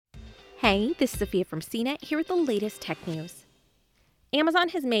Hey, this is Sophia from CNET here with the latest tech news. Amazon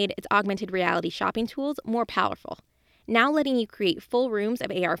has made its augmented reality shopping tools more powerful, now letting you create full rooms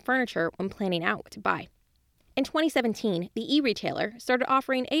of AR furniture when planning out what to buy. In 2017, the e-retailer started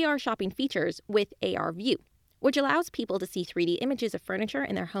offering AR shopping features with AR View, which allows people to see 3D images of furniture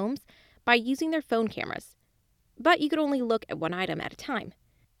in their homes by using their phone cameras. But you could only look at one item at a time.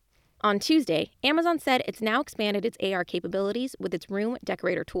 On Tuesday, Amazon said it's now expanded its AR capabilities with its Room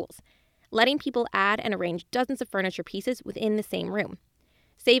Decorator tools, letting people add and arrange dozens of furniture pieces within the same room,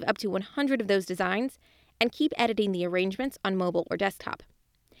 save up to 100 of those designs, and keep editing the arrangements on mobile or desktop.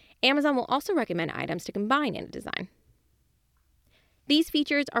 Amazon will also recommend items to combine in a design. These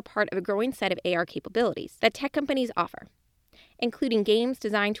features are part of a growing set of AR capabilities that tech companies offer, including games,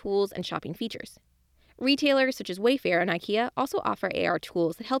 design tools, and shopping features. Retailers such as Wayfair and IKEA also offer AR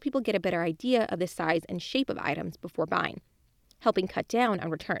tools that help people get a better idea of the size and shape of items before buying, helping cut down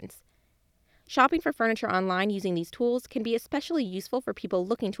on returns. Shopping for furniture online using these tools can be especially useful for people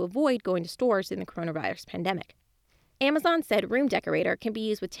looking to avoid going to stores in the coronavirus pandemic. Amazon said Room Decorator can be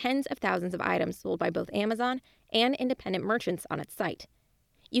used with tens of thousands of items sold by both Amazon and independent merchants on its site.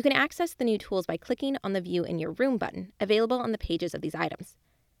 You can access the new tools by clicking on the View in Your Room button available on the pages of these items.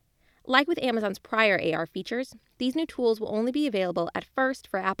 Like with Amazon's prior AR features, these new tools will only be available at first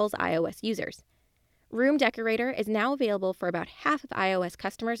for Apple's iOS users. Room Decorator is now available for about half of iOS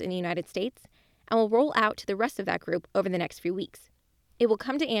customers in the United States and will roll out to the rest of that group over the next few weeks. It will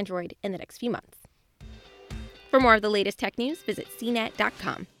come to Android in the next few months. For more of the latest tech news, visit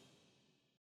cnet.com.